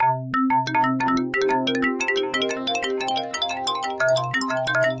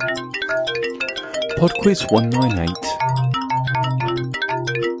PodQuiz 198.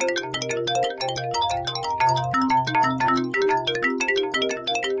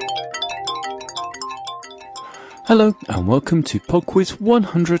 Hello and welcome to PodQuiz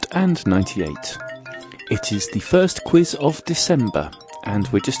 198. It is the first quiz of December and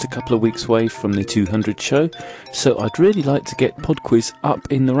we're just a couple of weeks away from the 200 show, so I'd really like to get PodQuiz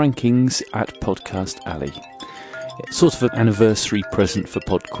up in the rankings at Podcast Alley. It's sort of an anniversary present for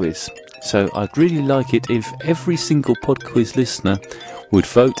PodQuiz, so I'd really like it if every single PodQuiz listener would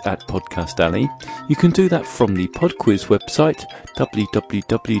vote at Podcast Alley. You can do that from the PodQuiz website,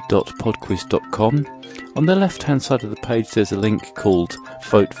 www.podquiz.com. On the left-hand side of the page there's a link called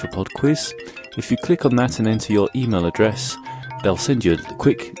Vote for PodQuiz. If you click on that and enter your email address, they'll send you a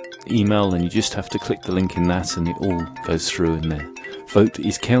quick email and you just have to click the link in that and it all goes through and the vote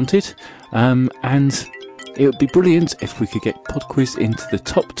is counted. And it would be brilliant if we could get PodQuiz into the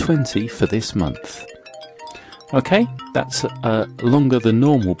top 20 for this month. Okay, that's a longer than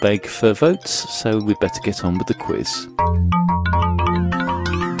normal beg for votes, so we'd better get on with the quiz.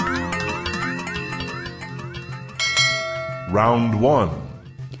 Round 1.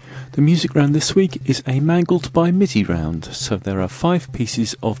 The music round this week is a Mangled by MIDI round, so there are 5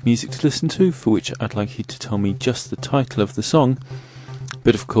 pieces of music to listen to, for which I'd like you to tell me just the title of the song.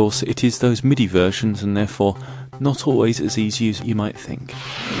 But of course it is those MIDI versions and therefore not always as easy as you might think.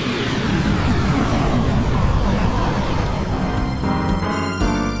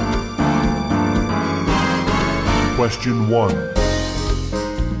 Question 1.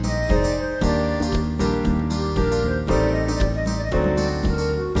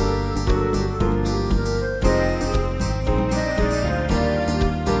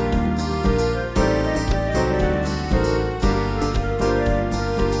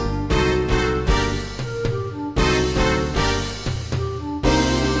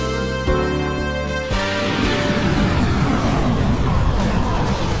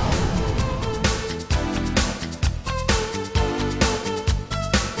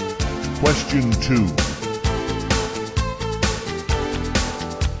 Question 2.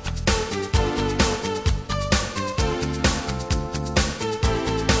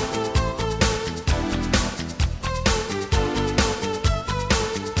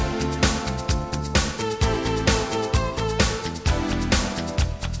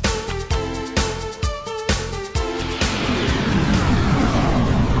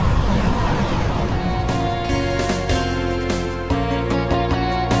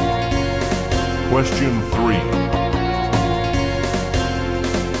 Question 3.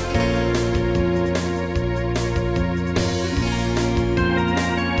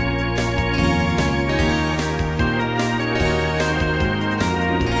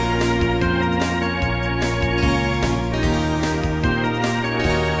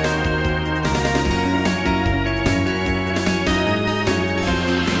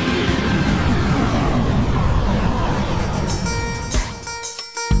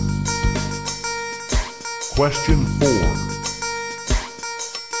 Question 4.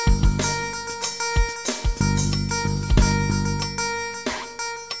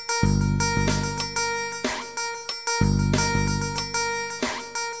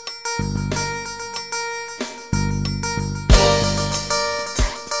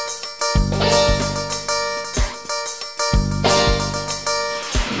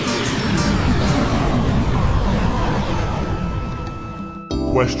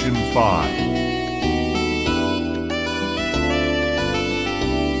 Question 5.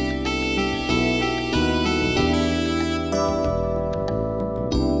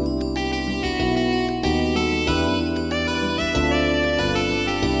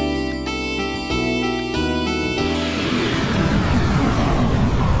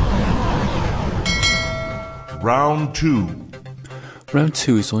 Round 2. Round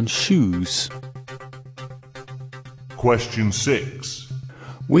 2 is on shoes. Question 6.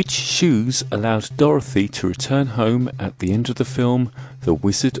 Which shoes allowed Dorothy to return home at the end of the film The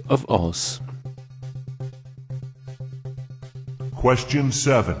Wizard of Oz? Question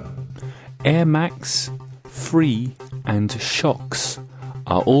 7. Air Max, Free and Shox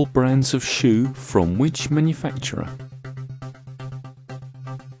are all brands of shoe from which manufacturer?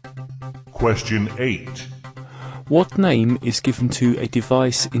 Question 8. What name is given to a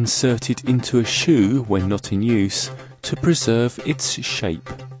device inserted into a shoe when not in use to preserve its shape?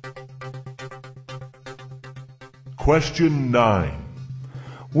 Question 9.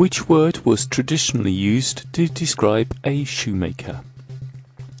 Which word was traditionally used to describe a shoemaker?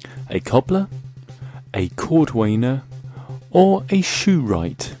 A cobbler, a cordwainer, or a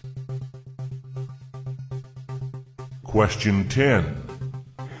shoewright? Question 10.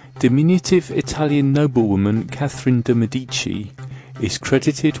 Diminutive Italian noblewoman Catherine de' Medici is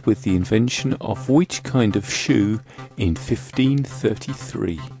credited with the invention of which kind of shoe in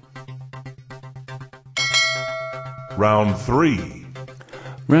 1533? Round 3.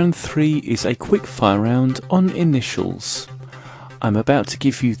 Round 3 is a quick-fire round on initials. I'm about to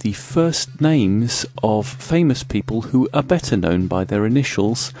give you the first names of famous people who are better known by their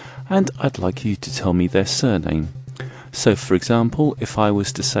initials, and I'd like you to tell me their surname. So, for example, if I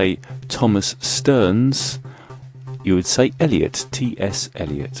was to say Thomas Stearns, you would say Eliot, T.S.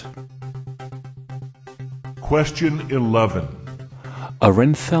 Eliot. Question 11.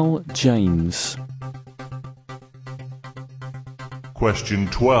 Orenthal James. Question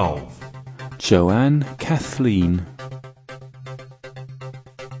 12. Joanne Kathleen.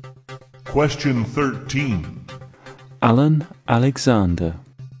 Question 13. Alan Alexander.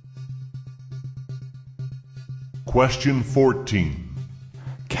 Question 14.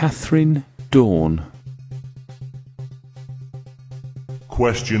 Catherine Dawn.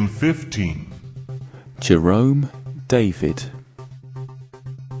 Question 15. Jerome David.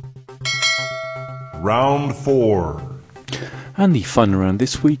 Round 4. And the final round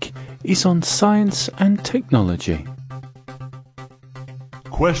this week is on science and technology.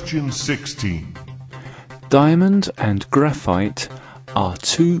 Question 16. Diamond and graphite are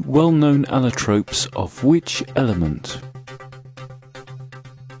two well-known allotropes of which element?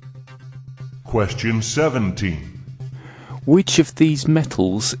 Question 17. Which of these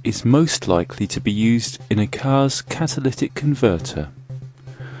metals is most likely to be used in a car's catalytic converter?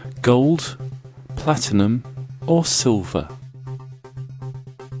 Gold, platinum, or silver?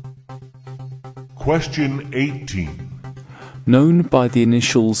 Question 18. Known by the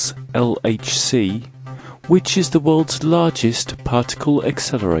initials LHC, which is the world's largest particle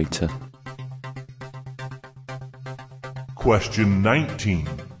accelerator? Question 19.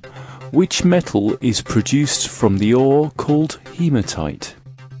 Which metal is produced from the ore called hematite?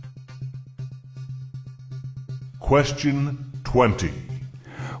 Question 20.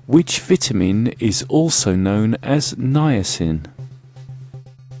 Which vitamin is also known as niacin?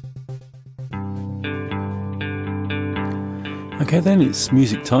 Okay then, it's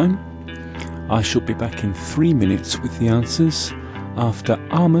music time. I shall be back in 3 minutes with the answers after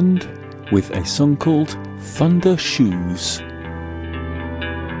Almond with a song called Thunder Shoes.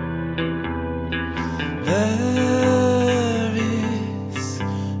 There is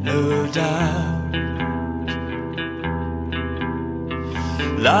no doubt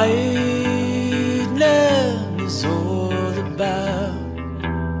lightning is all about.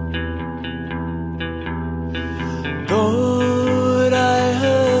 Lord, I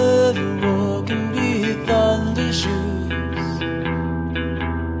heard you walking beneath thunder shoes.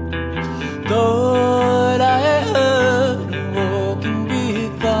 Lord, I heard you walking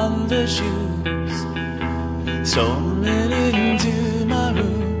beneath thunder shoes. Storming into my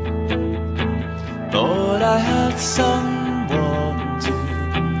room. Thought I had someone to.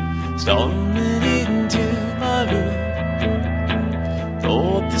 Storming into my room.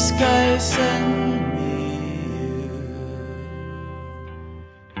 Thought the sky sent me you.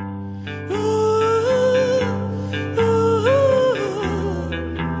 Ooh, ooh,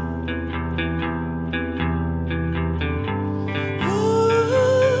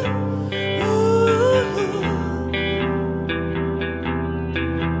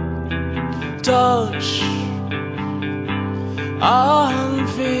 touch and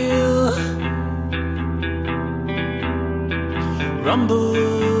feel, rumble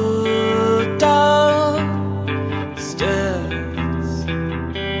down stairs.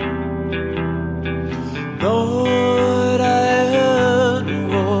 Lord, I heard you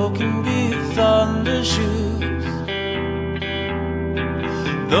walking beneath thunder shoes.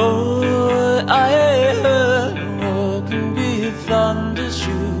 Lord, I heard you walking beneath thunder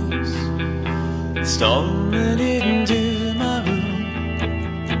shoes. Storming into my room.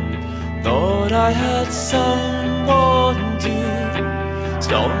 Thought I had someone to.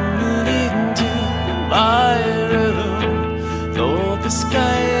 Storming into my room. Thought the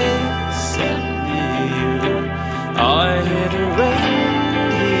sky sent me you. I hit a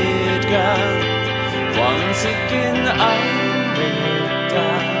red ground. Once again I looked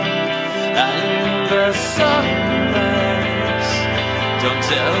down, and the sunrise. Don't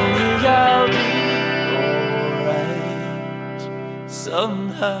tell me I'll be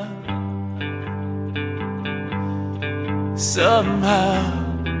somehow, somehow,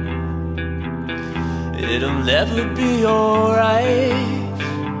 it'll never be alright.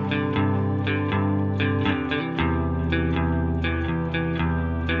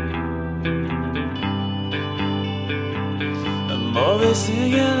 I'm over always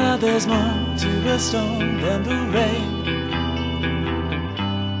singing out there's more to a storm than the rain.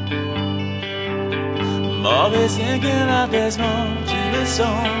 I'm always thinking out there's more to a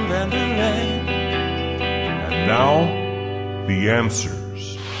storm than the rain. And now, the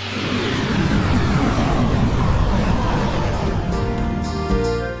answers.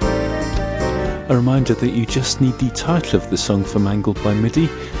 A reminder that you just need the title of the song for Mangled by MIDI,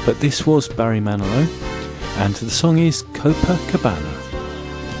 but this was Barry Manilow, and the song is Copacabana.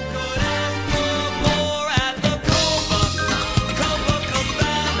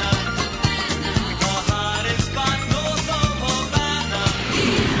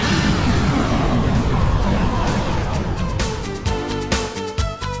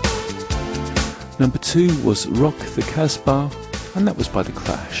 Number 2 was Rock the Casbah, and that was by The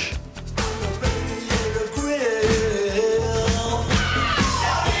Clash.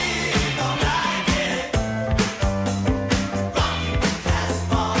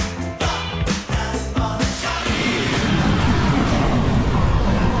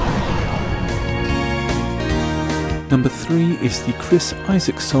 Number 3 is the Chris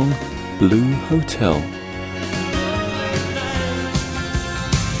Isaak song Blue Hotel.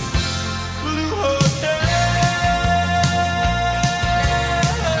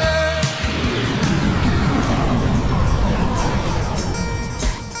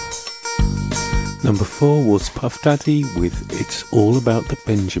 Number 4 was Puff Daddy with It's All About the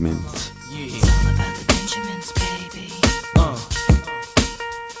Benjamins. Yeah. It's all about the Benjamins, baby. Yeah.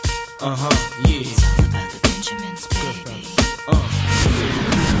 It's all about the Benjamins, baby.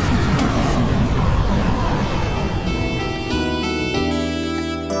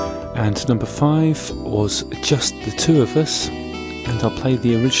 And number 5 was Just the Two of Us, and I'll play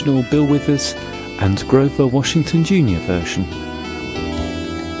the original Bill Withers and Grover Washington Jr. version.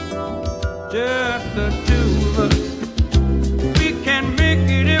 Just the two of us, we can make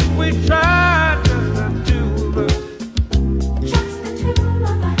it if we try. Just the two of us, just the two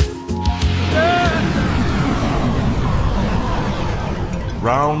of us.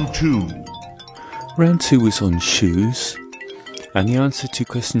 Round 2. Round 2 was on shoes, and the answer to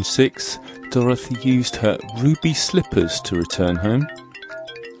question 6, Dorothy used her ruby slippers to return home.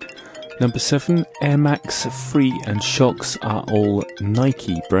 Number 7, Air Max, Free and Shox are all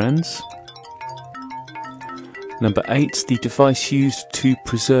Nike brands. Number 8, the device used to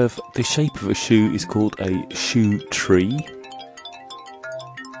preserve the shape of a shoe is called a shoe tree.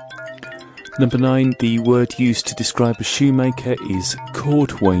 Number 9, the word used to describe a shoemaker is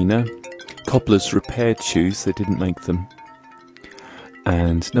cordwainer. Cobblers repaired shoes, they didn't make them.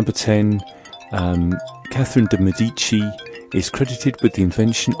 And number 10, Catherine de Medici is credited with the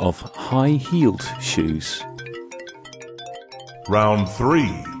invention of high-heeled shoes. Round 3.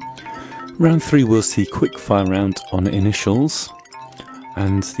 Round 3 was the quickfire round on initials,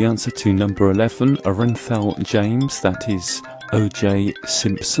 and the answer to number 11, Orenthal James, that is O.J.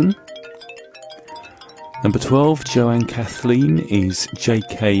 Simpson. Number 12, Joanne Kathleen, is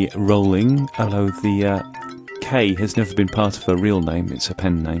J.K. Rowling, although the K has never been part of her real name, it's a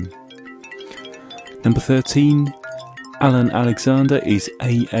pen name. Number 13, Alan Alexander is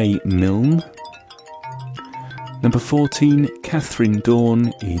A.A. Milne. Number 14, Catherine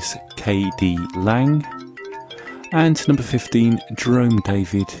Dawn is K.D. Lang. And number 15, Jerome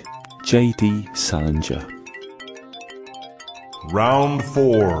David, J.D. Salinger. Round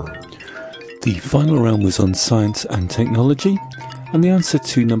 4. The final round was on science and technology, and the answer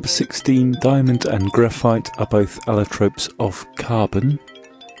to number 16, diamond and graphite are both allotropes of carbon.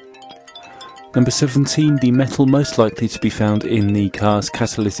 Number 17, the metal most likely to be found in the car's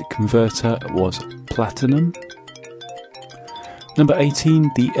catalytic converter was platinum. Number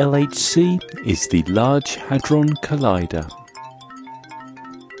 18, the LHC is the Large Hadron Collider.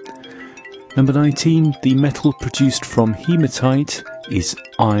 Number 19, the metal produced from hematite is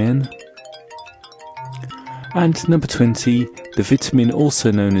iron. And number 20, the vitamin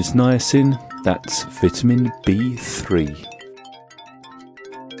also known as niacin, that's vitamin B3.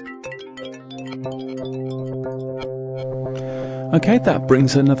 Okay, that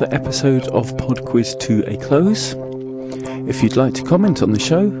brings another episode of PodQuiz to a close. If you'd like to comment on the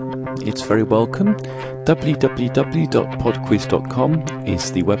show, it's very welcome. www.podquiz.com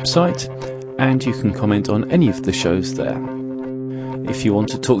is the website, and you can comment on any of the shows there. If you want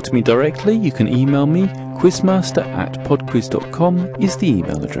to talk to me directly, you can email me. quizmaster@podquiz.com is the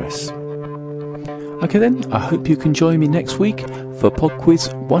email address. Okay then, I hope you can join me next week for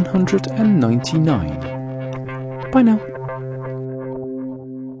PodQuiz 199. Bye now.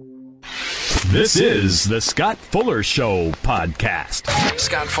 This is the Scott Fuller Show podcast.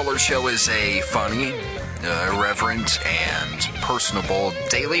 Scott Fuller Show is a funny, irreverent and personable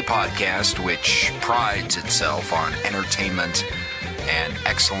daily podcast which prides itself on entertainment and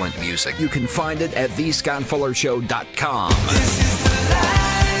excellent music. You can find it at thescottfullershow.com. This is the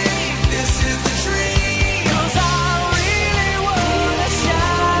life, this is the dream, 'cause I really wanna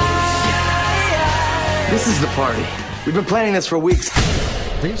shine. This is the party. We've been planning this for weeks.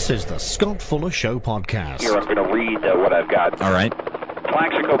 This is the Scott Fuller Show podcast. Here, I'm going to read what I've got. All right.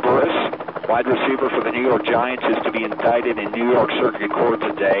 Plaxico Burress, wide receiver for the New York Giants, is to be indicted in New York Circuit Court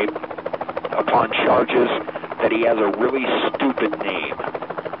today upon charges that he has a really stupid name.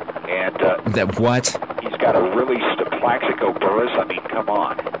 And That what? he's got a really Plaxico Burress. I mean, come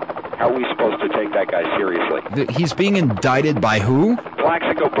on. How are we supposed to take that guy seriously? He's being indicted by who?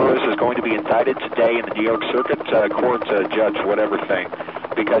 Plaxico Burress is going to be indicted today in the New York Circuit Court, judge, whatever thing.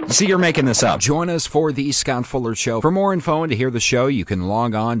 Because See, you're making this up. Join us for The Scott Fuller Show. For more info and to hear the show, you can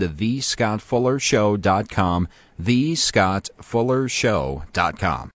log on to thescottfullershow.com, thescottfullershow.com.